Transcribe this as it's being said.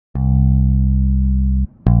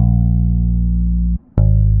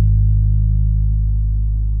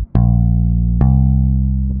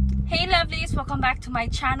welcome back to my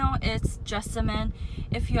channel. It's Jeasamine.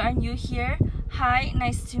 If you are new here, hi,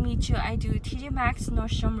 nice to meet you. I do TJ Maxx,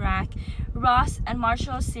 Nordstrom Rack, Ross, and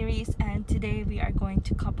Marshall series, and today we are going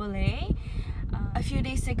to Couple A. A few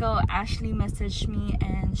days ago, Ashley messaged me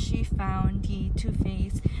and she found the Too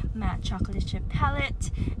Faced Matte Chocolate Chip Palette,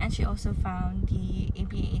 and she also found the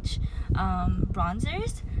ABH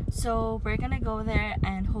bronzers. So we're gonna go there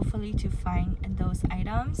and hopefully to find those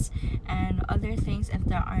items and other things if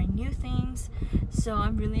there are new things. So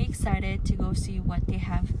I'm really excited to go see what they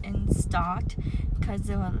have in stock, because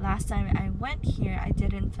the last time I went here I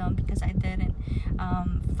didn't film because I didn't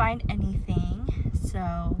find anything.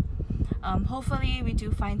 So hopefully we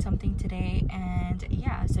do find something today, and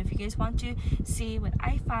yeah, so if you guys want to see what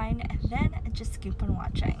I find, then just keep on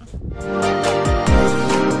watching.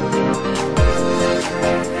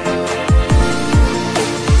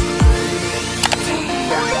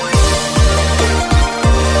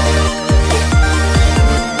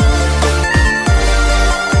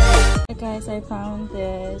 Hey guys, I found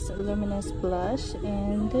this luminous blush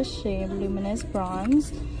in the shade Luminous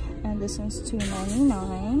Bronze, and this one's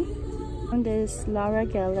 $2.99. And this Laura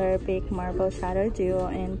Geller Baked Marble Shadow Duo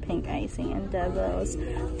in Pink Icing and Devil's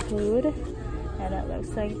Food, and it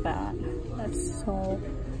looks like that. That's so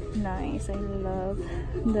nice. I love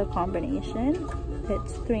the combination.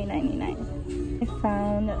 It's $3.99. I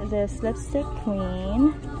found this Lipstick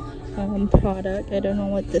Queen product. I don't know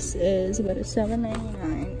what this is, but it's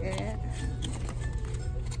 $7.99.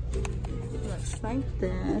 It looks like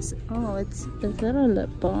this. Oh, is that a lip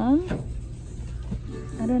balm?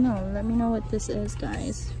 I don't know. Let me know what this is,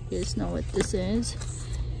 guys. You guys know what this is.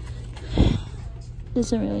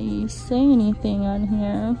 Doesn't really say anything on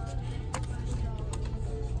here.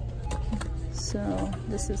 So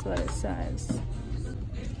this is what it says.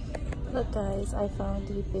 Look guys, I found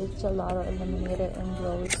the Big Gelato Illuminator in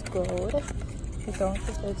Rose Gold. I don't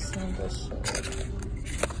think I've seen this shade.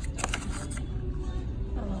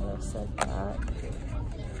 And it looks like that.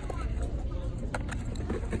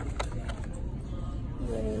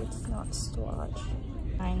 It's not Swatch.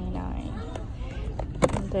 $99.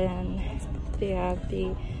 And then they have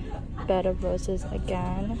the Bed of Roses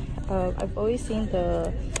again. I've always seen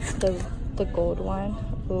the gold one.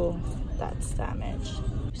 Oh, that's damaged.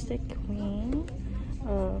 Lipstick Queen,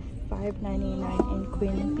 $5.99 in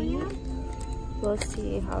Queen Bee. We'll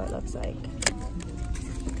see how it looks like.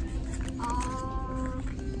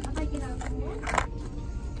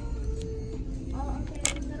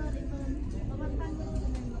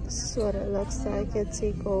 This is what it looks like. It's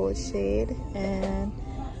a gold shade, and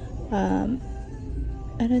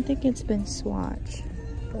I don't think it's been swatched,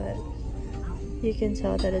 but you can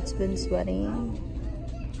tell that it's been sweating.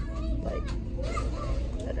 Like,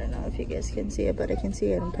 I don't know if you guys can see it, but I can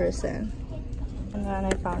see it in person. And then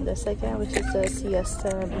I found this again, which is the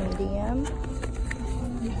Siesta Medium.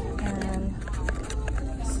 And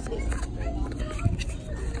let's see.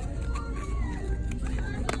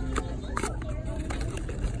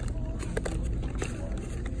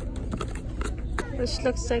 Which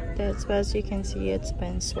looks like this, but as you can see, it's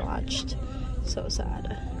been swatched. So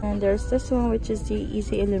sad. And there's this one, which is the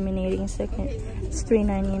Easy Illuminating Second. It's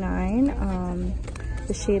 $3.99.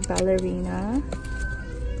 The shade Ballerina.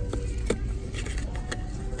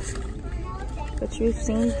 But you've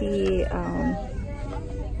seen the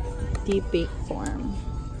bake form.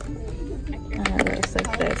 And it looks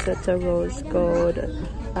like this. It's a rose gold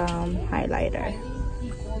highlighter.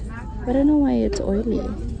 I don't know why it's oily.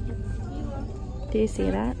 Do you see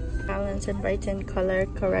that? Balance and Brighten Color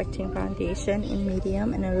Correcting Foundation in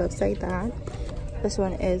medium, and it looks like that. This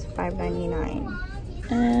one is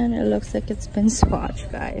 $5.99, and it looks like it's been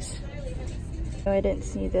swatched, guys. So I didn't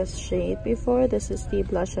see this shade before. This is the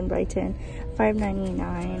Blush and Brighten,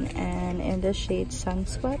 $5.99, and in the shade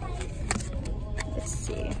Sunsweat. Let's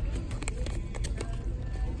see.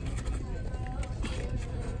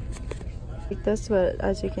 Like this, but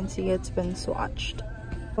as you can see, it's been swatched.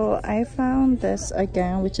 So I found this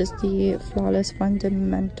again, which is the Flawless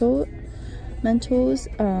Fundamentals.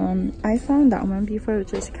 I found that one before,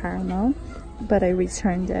 which is caramel, but I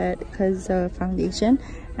returned it because of foundation.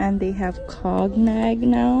 And they have Cognac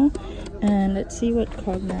now, and let's see what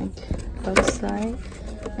Cognac looks like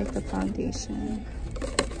the foundation.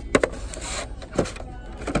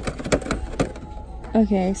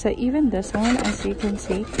 Okay, so even this one, as you can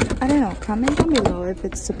see, I don't know, comment down below if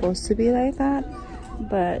it's supposed to be like that.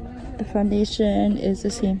 But the foundation is the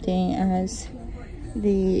same thing as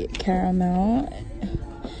the caramel,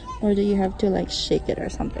 or do you have to like shake it or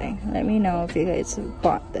something? Let me know if you guys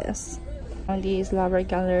bought this. On these Laura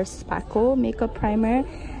Geller Spackle makeup primer,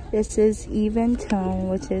 This is Even Tone,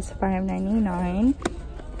 which is $5.99,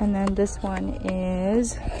 and then this one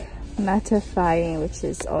is Mattifying, which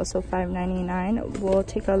is also $5.99. We'll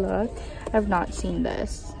take a look. I've not seen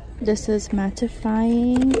this. This is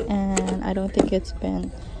Mattifying, and I don't think it's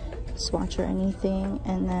been swatched or anything.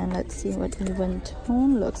 And then let's see what Even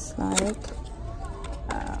Tone looks like.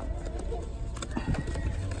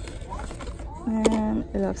 And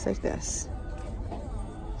it looks like this.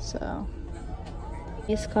 So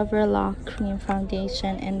this Cover Lock Cream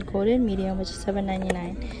Foundation in Golden Medium, which is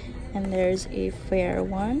 $7.99. And there's a fair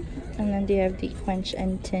one, and then they have the Quench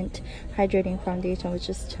and Tint Hydrating Foundation, which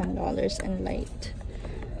is $10 and light.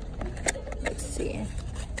 Let's see.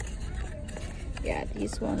 Yeah,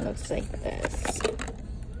 this one looks like this.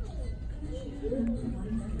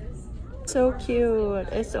 So cute.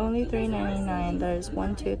 It's only $3.99. There's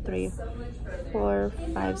 1, 2, 3, 4,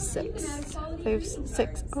 5, 6.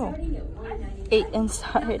 8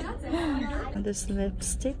 inside. And this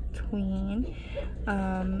Lipstick Queen,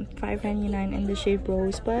 $5.99 in the shade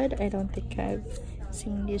Rosebud. I don't think I've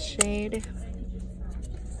seen this shade.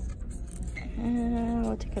 And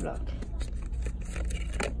we'll take a look.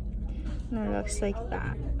 And it looks like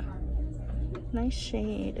that. Nice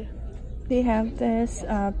shade. They have this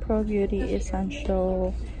Pro Beauty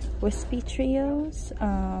Essential Wispy Trios.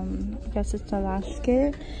 I guess it's a lash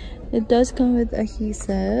kit. It does come with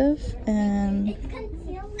adhesive, and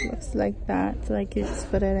looks like that. So like you just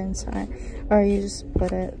put it inside, or you just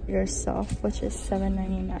put it yourself, which is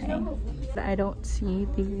 $7.99. I don't see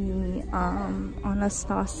the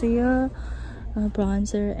Anastasia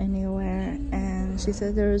bronzer anywhere, and she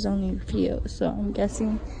said there was only a few, so I'm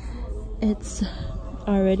guessing it's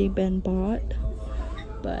already been bought.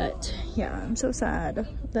 But yeah, I'm so sad.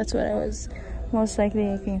 That's what I was most likely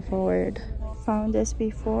looking forward. Found this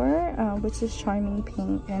before, which is Charming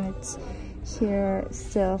Pink, and it's here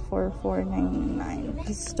still for $4.99.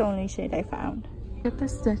 This is the only shade I found. Look at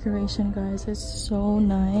this decoration, guys. It's so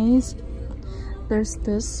nice. There's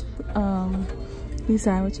this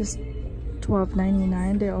design, which is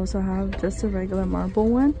 $12.99. They also have just a regular marble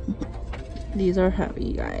one. These are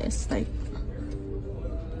heavy, guys. Like,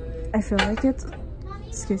 I feel like it's,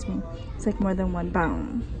 excuse me, it's like more than 1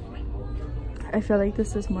 pound. I feel like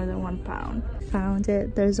this is more than 1 pound. Found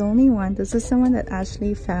it. There's only one. This is the one that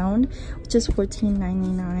Ashley found, which is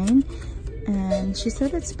 $14.99. And she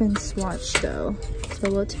said it's been swatched though. So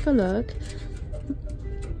we'll take a look.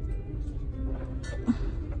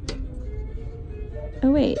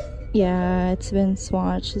 Oh wait. Yeah, it's been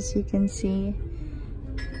swatched, as you can see.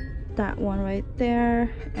 That one right there,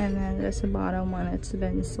 and then there's the bottom one. It's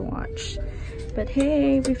been swatched, but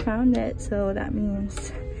hey, we found it, so that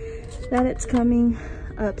means that it's coming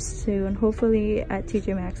up soon, hopefully at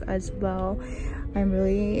TJ Maxx as well. I'm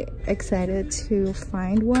really excited to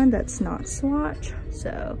find one that's not swatched,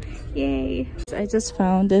 so yay. I just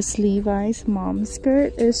found this Levi's mom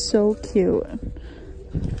skirt. It's so cute.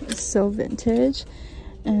 It's so vintage,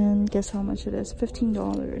 and guess how much it is?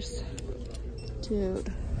 $15.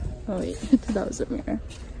 Dude. Oh wait, that was a mirror.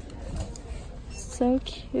 So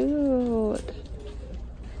cute.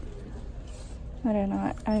 I don't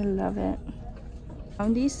know, I love it.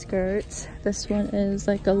 Found these skirts. This one is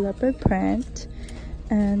like a leopard print,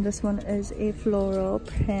 and this one is a floral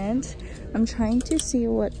print. I'm trying to see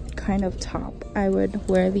what kind of top I would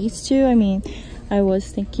wear these to. I mean, I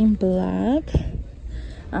was thinking black,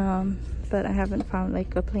 but I haven't found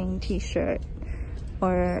like a plain t-shirt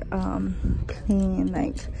or plain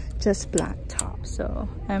like just black top, so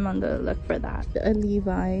I'm on the look for that. A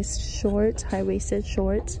Levi's shorts, high-waisted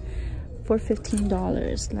shorts for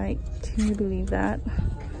 $15. Like, can you believe that?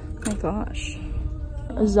 My gosh.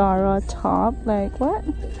 A Zara top, like what?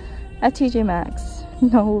 At TJ Maxx,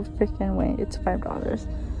 no freaking way. It's $5,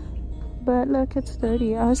 but look, it's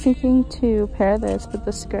 $30. I was thinking to pair this with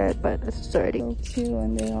the skirt, but it's $30. So cute.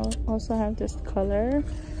 And they also have this color.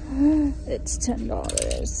 It's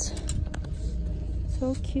 $10.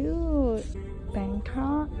 So cute.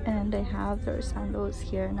 Bangkok, and they have their sandals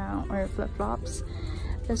here now, or flip-flops.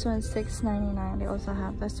 This one's $6.99. They also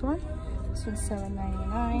have this one. This one's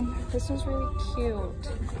 $7.99. This one's really cute.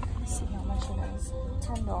 Let's see how much it is.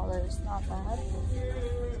 $10. Not bad. So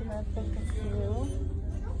I'm gonna pick a few.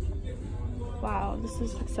 Wow, this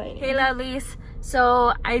is exciting. Hey lovelies,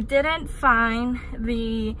 so I didn't find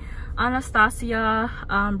the Anastasia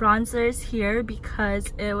bronzers here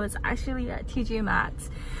because it was actually at TJ Maxx.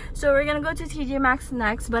 So we're gonna go to TJ Maxx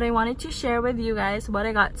next, but I wanted to share with you guys what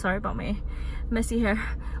I got. Sorry about my messy hair.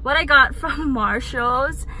 What I got from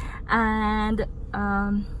Marshall's, and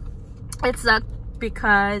it sucked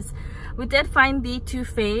because we did find the Too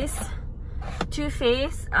Faced Too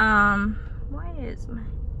Faced. Why is my...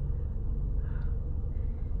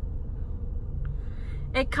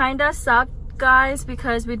 It kinda sucked, guys,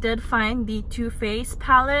 because we did find the Too Faced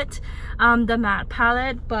palette, the matte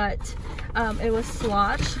palette, but it was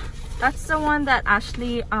swatched. That's the one that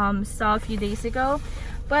Ashley saw a few days ago.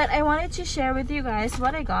 But I wanted to share with you guys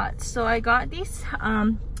what I got. So I got these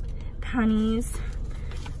panties.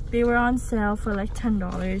 They were on sale for like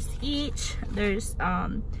 $10 each. There's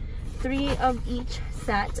 3 of each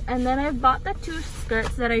set. And then I bought the 2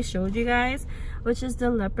 skirts that I showed you guys, which is the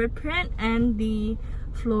leopard print and the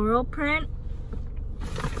floral print.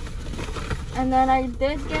 And then I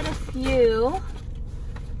did get a few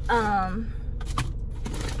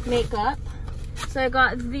makeup. So I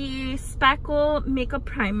got the Spackle makeup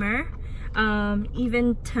primer,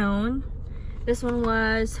 even tone. This one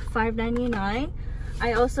was $5.99.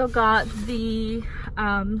 I also got the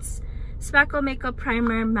Spackle makeup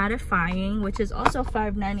primer mattifying, which is also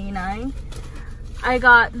 $5.99. I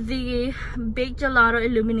got the Baked Gelato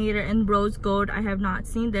Illuminator in rose gold. I have not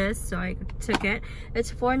seen this, so I took it.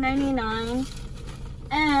 It's $4.99.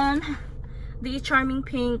 And the Charming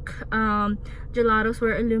Pink Gelato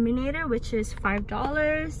Swirl Illuminator, which is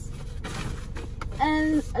 $5.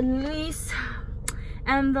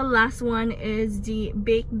 And the last one is the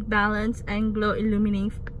Baked Balance and Glow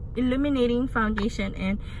Illuminating Foundation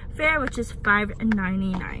in Fair, which is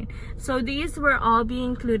 $5.99. So these were all being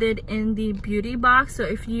included in the beauty box. So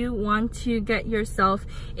if you want to get yourself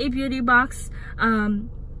a beauty box,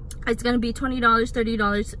 it's gonna be $20,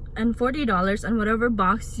 $30, and $40. And whatever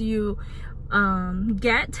box you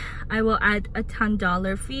get, I will add a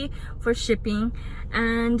 $10 fee for shipping,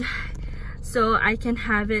 and so I can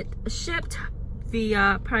have it shipped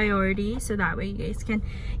via priority, so that way you guys can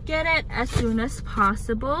get it as soon as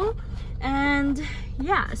possible. And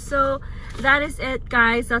yeah, so that is it,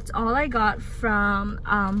 guys. That's all I got from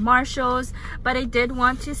Marshall's. But I did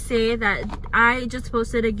want to say that I just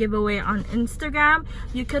posted a giveaway on Instagram.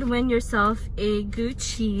 You could win yourself a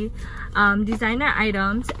Gucci designer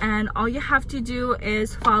items, and all you have to do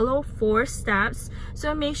is follow 4 steps.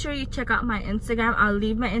 So make sure you check out my Instagram. I'll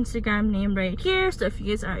leave my Instagram name right here, so if you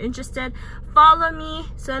guys are interested, follow me,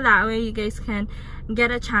 so that way you guys can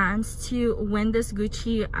get a chance to win this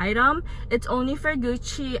Gucci item. It's only for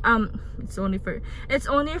Gucci, it's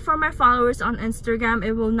only for my followers on Instagram.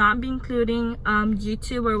 It will not be including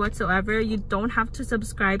YouTube or whatsoever. You don't have to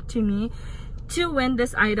subscribe to me to win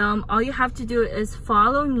this item. All you have to do is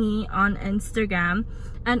follow me on Instagram,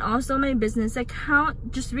 and also my business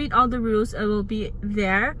account. Just read all the rules, it will be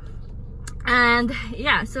there. And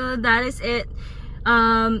yeah, so that is it.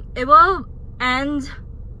 It will end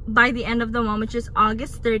by the end of the month, which is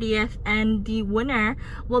August 30th, and the winner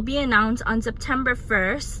will be announced on September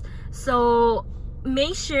 1st. So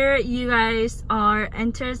make sure you guys are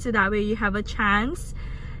entered, so that way you have a chance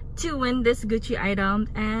to win this Gucci item.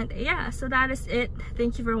 And yeah, so that is it.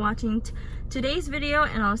 Thank you for watching today's video,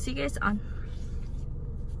 and I'll see you guys on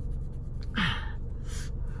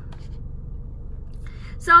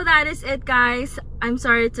so that is it, guys. I'm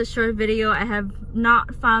sorry it's a short video. I have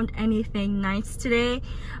not found anything nice today,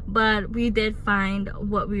 but we did find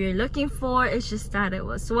what we were looking for. It's just that it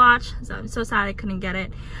was swatched, so I'm so sad I couldn't get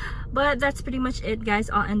it. But that's pretty much it,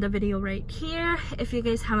 guys. I'll end the video right here. If you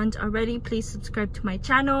guys haven't already, please subscribe to my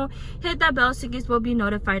channel, hit that bell so you guys will be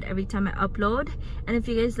notified every time I upload. And if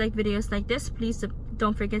you guys like videos like this, please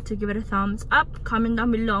don't forget to give it a thumbs up. Comment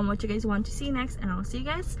down below on what you guys want to see next, and I'll see you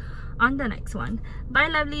guys on the next one. Bye,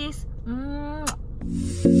 lovelies. Mwah.